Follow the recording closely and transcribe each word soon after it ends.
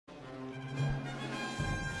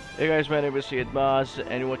Hey guys, my name is Maz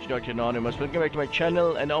and you're watching Dr. Anonymous. Welcome back to my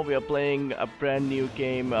channel, and now we are playing a brand new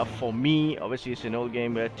game for me. Obviously it's an old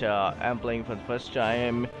game, but I'm playing for the first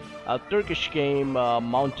time. A Turkish game,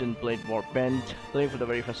 Mount And Blade Warbdand. Playing for the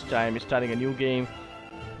very first time, starting a new game.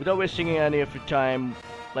 Without wasting any of your time,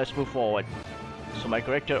 let's move forward. So my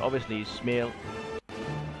character obviously is male.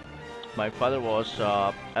 My father was,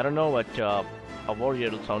 I don't know what, a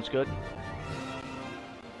warrior sounds good.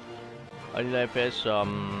 Early life is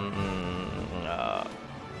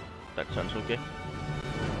that sounds okay.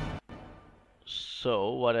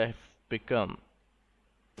 So what I've become,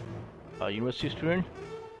 a university student.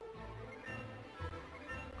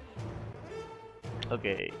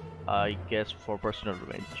 Okay, I guess for personal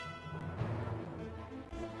revenge.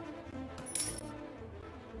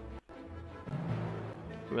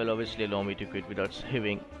 Well, obviously allow me to quit without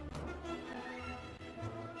saving.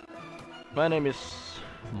 My name is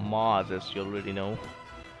Maz, as you already know.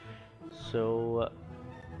 So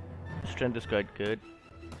strength is quite good.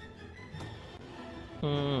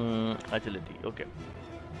 Agility, okay.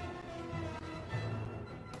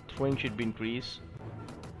 Throwing should be increased.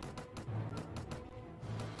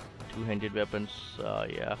 Two-handed weapons,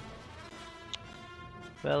 yeah.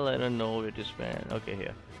 Well, I don't know where to spend. Okay,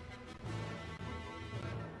 here.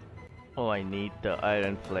 Oh, I need the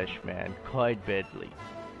iron flesh, man, quite badly.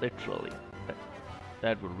 Literally.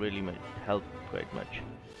 That would really help quite much.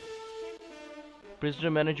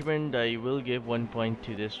 Prisoner management, I will give 1 point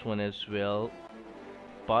to this one as well.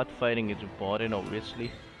 Path fighting is important,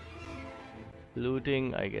 obviously.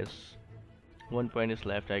 Looting, I guess 1 point is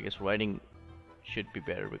left. I guess riding should be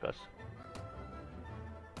better because.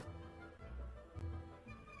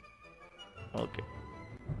 Okay.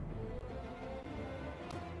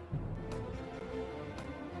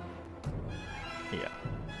 Yeah.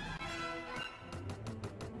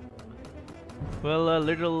 Well, a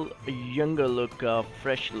little younger look,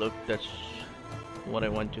 fresh look, that's what I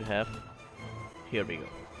want to have. Here we go.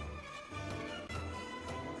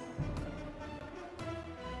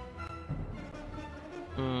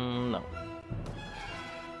 No.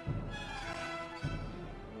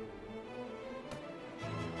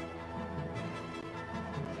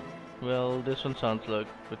 Well, this one sounds like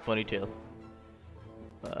with ponytail.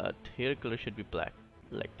 But hair color should be black,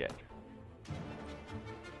 like that.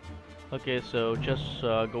 Okay, so just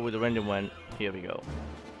go with the random one. Here we go.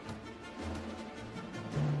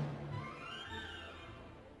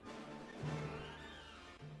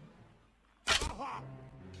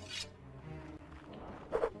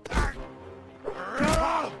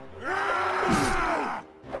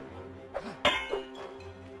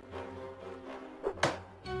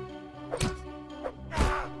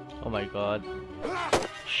 Oh my god.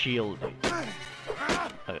 Shield.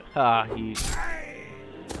 He's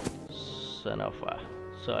son of a.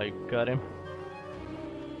 So I got him.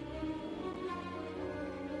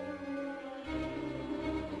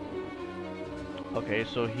 Okay,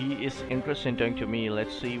 so he is interested in talking to me.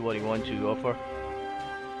 Let's see what he wants to offer.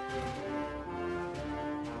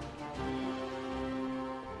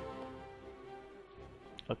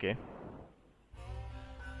 Okay.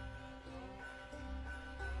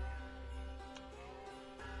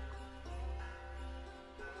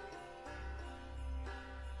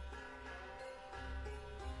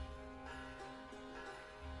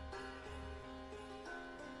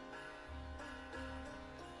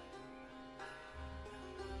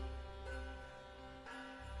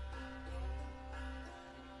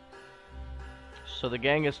 So the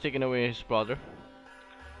gang has taken away his brother,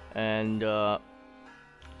 and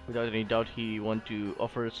without any doubt he wants to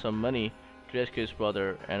offer some money to rescue his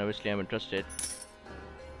brother, and obviously I'm interested.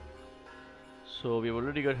 So we've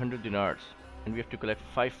already got 100 dinars, and we have to collect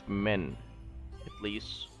 5 men at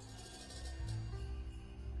least.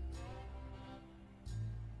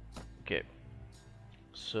 Okay,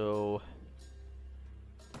 so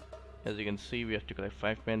as you can see, we have to collect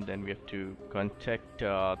 5 men, then we have to contact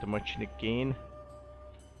the merchant again.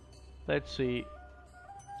 Let's see.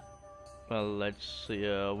 Well, let's see,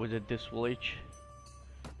 visit this village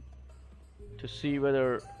to see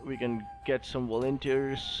whether we can get some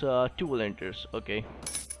volunteers. 2 volunteers, okay.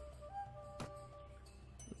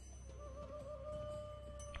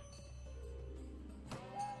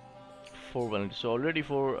 Four volunteers. So already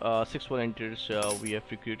for 6 volunteers we have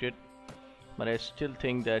recruited, but I still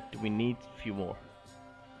think that we need few more.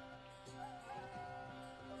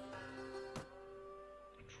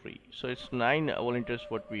 3. So it's 9 volunteers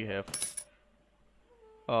what we have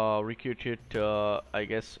recruited, I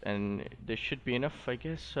guess, and this should be enough, I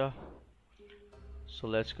guess. So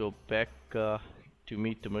let's go back to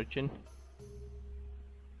meet the merchant.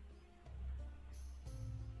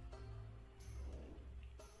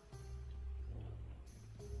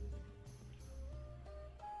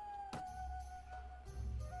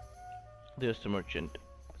 There's the merchant.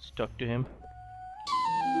 Let's talk to him.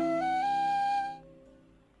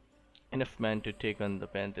 Enough men to take on the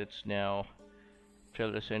bandits now.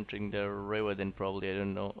 Travelers entering the river, then probably, I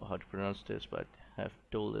don't know how to pronounce this, but have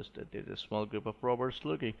told us that there's a small group of robbers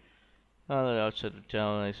lurking outside the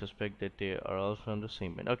town. I suspect that they are all from the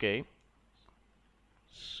same band. Okay,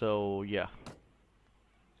 so yeah,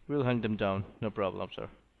 we'll hunt them down, no problem, sir.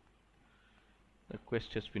 The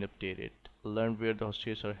quest has been updated. Learn where the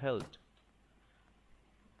hostages are held.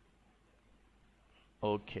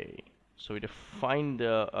 Okay, so we have to find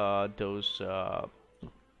those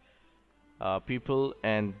people,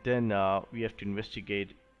 and then we have to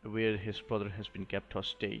investigate where his brother has been kept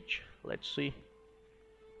hostage. Let's see.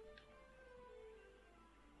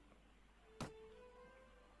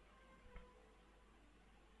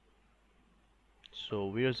 So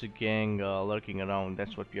where's the gang lurking around?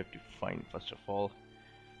 That's what we have to find first of all.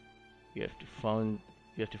 We have to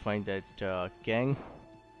find that gang.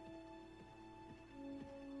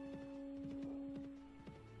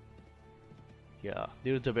 Yeah,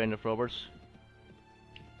 there's the band of robbers.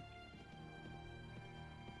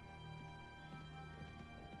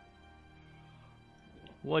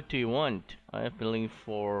 What do you want? I have been looking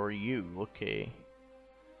for you. Okay.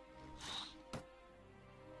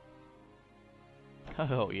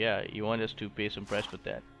 Oh yeah, you want us to pay some price for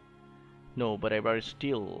that? No, but I better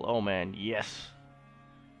steal. Oh man, yes.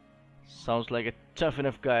 Sounds like a tough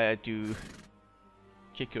enough guy to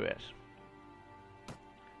kick your ass.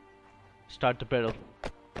 Start the battle.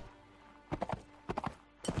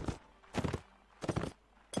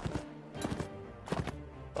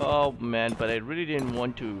 Oh man, but I really didn't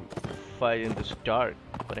want to fight in this dark,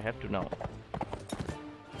 but I have to now.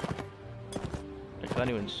 I can't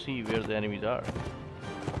even see where the enemies are.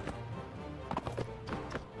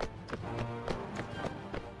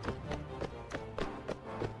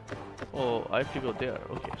 Oh, I have to go there.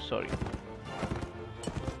 Okay, sorry.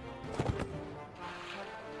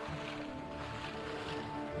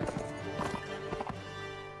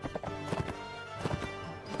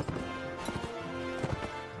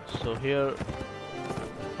 So here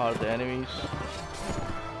are the enemies.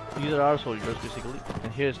 These are our soldiers basically,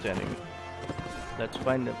 and here's the enemy. Let's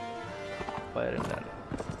find them. Fire in them.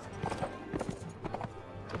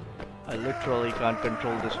 I literally can't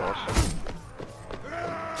control this horse.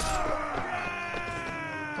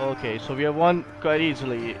 Okay, so we have won quite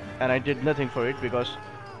easily, and I did nothing for it because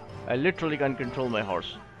I literally can't control my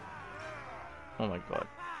horse. Oh my god.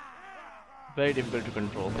 Very difficult to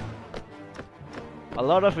control. A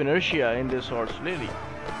lot of inertia in this horse, really.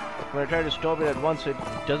 When I try to stop it at once, it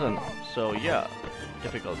doesn't. So yeah,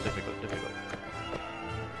 difficult.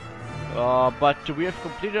 But we have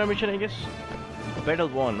completed our mission, I guess. Battle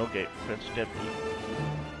 1, okay, press step E.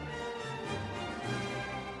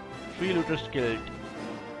 3 looters killed,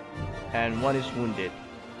 and 1 is wounded.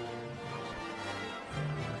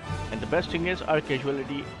 And the best thing is, our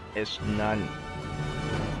casualty is none.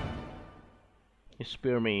 You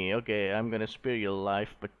spare me, okay, I'm gonna spare your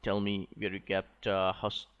life, but tell me where you kept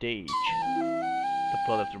hostage. The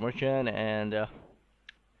plot of the merchant, and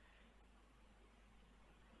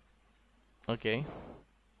okay.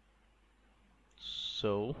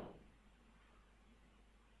 So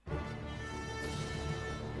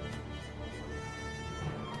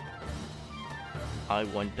I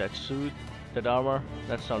want that suit, that armor,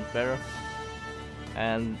 that sounds better.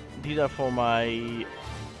 And these are for my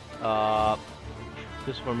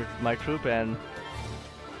this is for my troop, and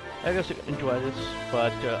I guess I can enjoy this,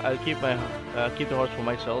 but I'll keep the horse for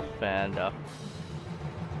myself, and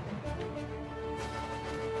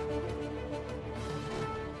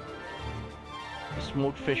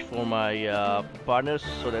smoked fish for my partners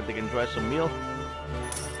so that they can enjoy some meal.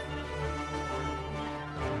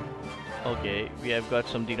 Okay, we have got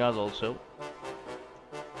some dinars also.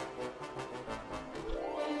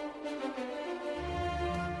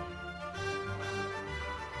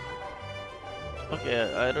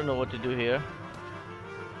 Okay, I don't know what to do here.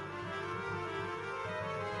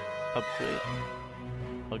 Upgrade.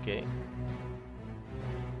 Okay.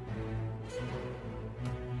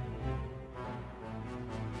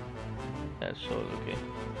 That's all okay.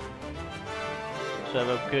 So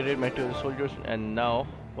I've upgraded my 2 soldiers, and now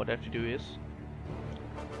what I have to do is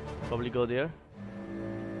probably go there.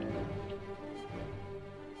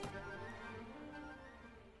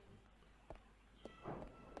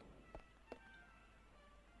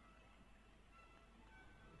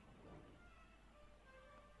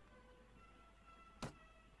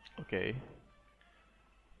 Okay.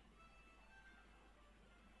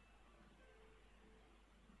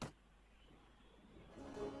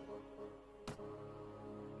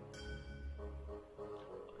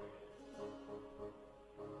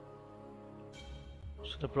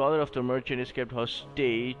 So the brother of the merchant is kept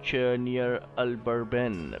hostage near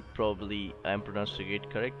Al-Barban. Probably I'm pronouncing it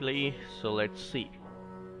correctly. So let's see.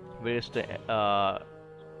 Where is the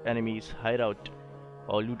enemy's hideout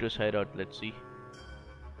or looter's hideout? Let's see.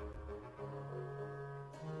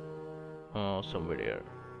 Oh, somewhere there.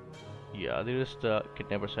 Yeah, there is the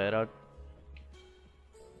kidnapper's hideout.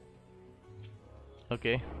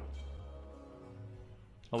 Okay.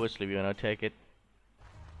 Obviously, we're gonna attack it.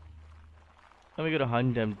 And we're gonna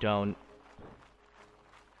hunt them down.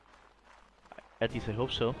 At least I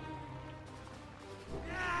hope so.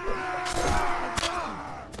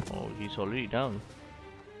 Oh, he's already down.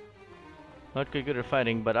 Not quite good at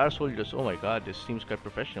fighting, but our soldiers, oh my god, this seems quite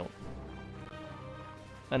professional.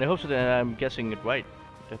 And I hope so that I'm guessing it right,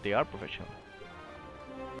 that they are professional.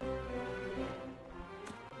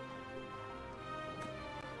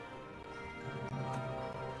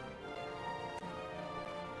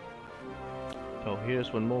 Oh,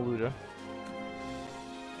 here's one more looter.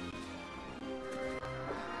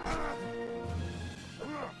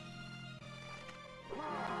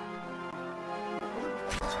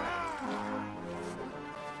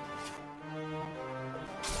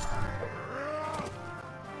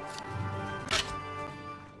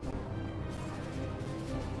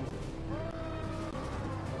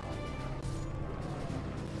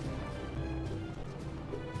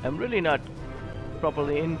 I'm really not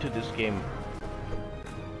properly into this game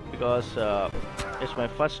because it's my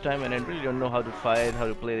first time and I really don't know how to fight, how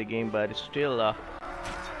to play the game, but still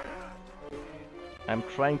I'm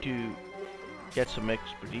trying to get some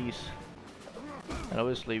expertise, and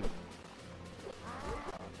obviously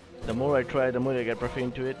the more I try, the more I get perfect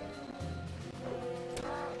into it.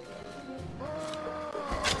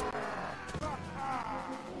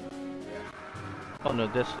 Oh no,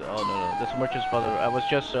 this, oh no, that's merchant's brother. I was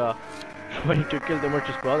just trying to kill the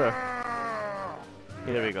merchant's brother.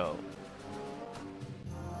 Here we go.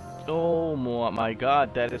 Oh my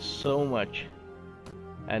god, that is so much.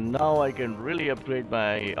 And now I can really upgrade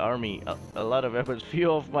my army. A lot of efforts.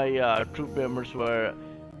 Few of my troop members were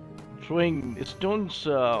throwing stones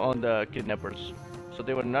on the kidnappers. So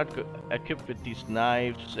they were not equipped with these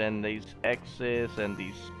knives and these axes and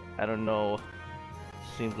these, I don't know,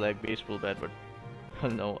 seems like baseball bat, but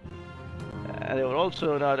no. And they were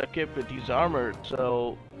also not equipped with these armor,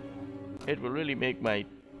 so it will really make my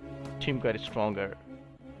team quite stronger.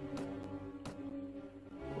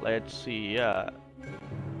 Let's see, yeah.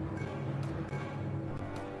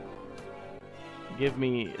 Give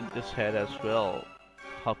me this head as well.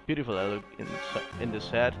 How beautiful I look in this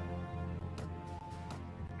head.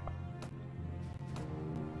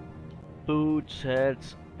 Boots,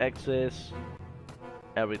 heads, axes,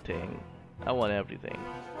 everything. I want everything.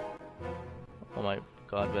 Oh my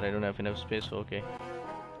god, but I don't have enough space, so okay.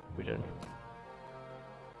 Return.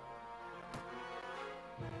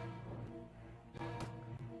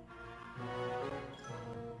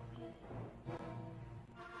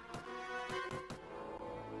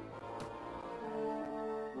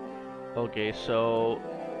 Okay, so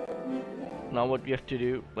now what we have to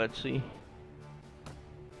do, let's see.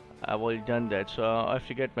 I've already done that, so I have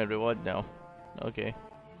to get my reward now. Okay.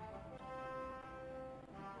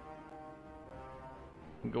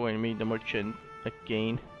 Go and meet the merchant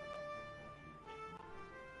again.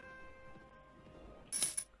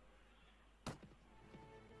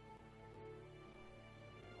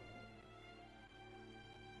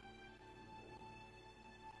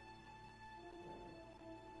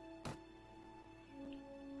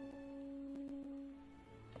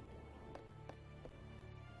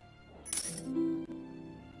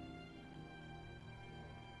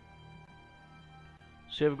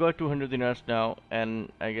 So I've got 200 dinars now,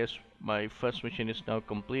 and I guess my first mission is now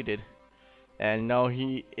completed. And now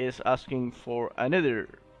he is asking for another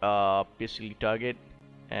basically target,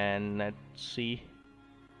 and let's see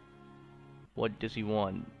what does he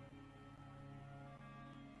want.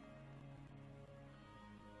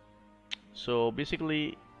 So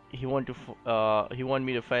basically he want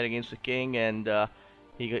me to fight against the king, and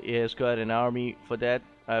he has got an army for that.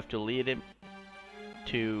 I have to lead him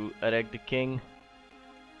to attack the king.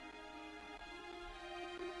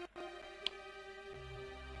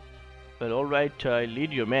 Well, alright,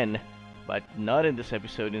 lead your men, but not in this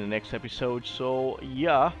episode, in the next episode. So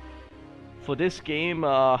yeah, for this game,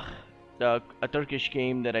 a Turkish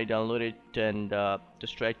game that I downloaded and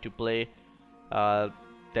just tried to play,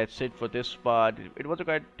 that's it for this part. It was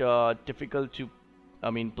quite difficult to,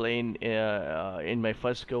 play in my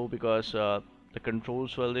first go, because the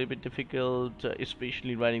controls were a little bit difficult,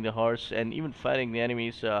 especially riding the horse and even fighting the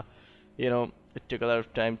enemies. You know, it took a lot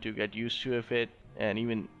of time to get used to it, and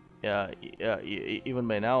even even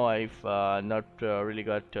by now I've not really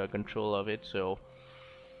got control of it. So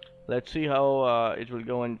let's see how it will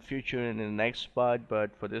go in future in the next part.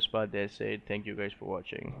 But for this part, I say thank you guys for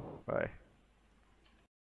watching. Bye.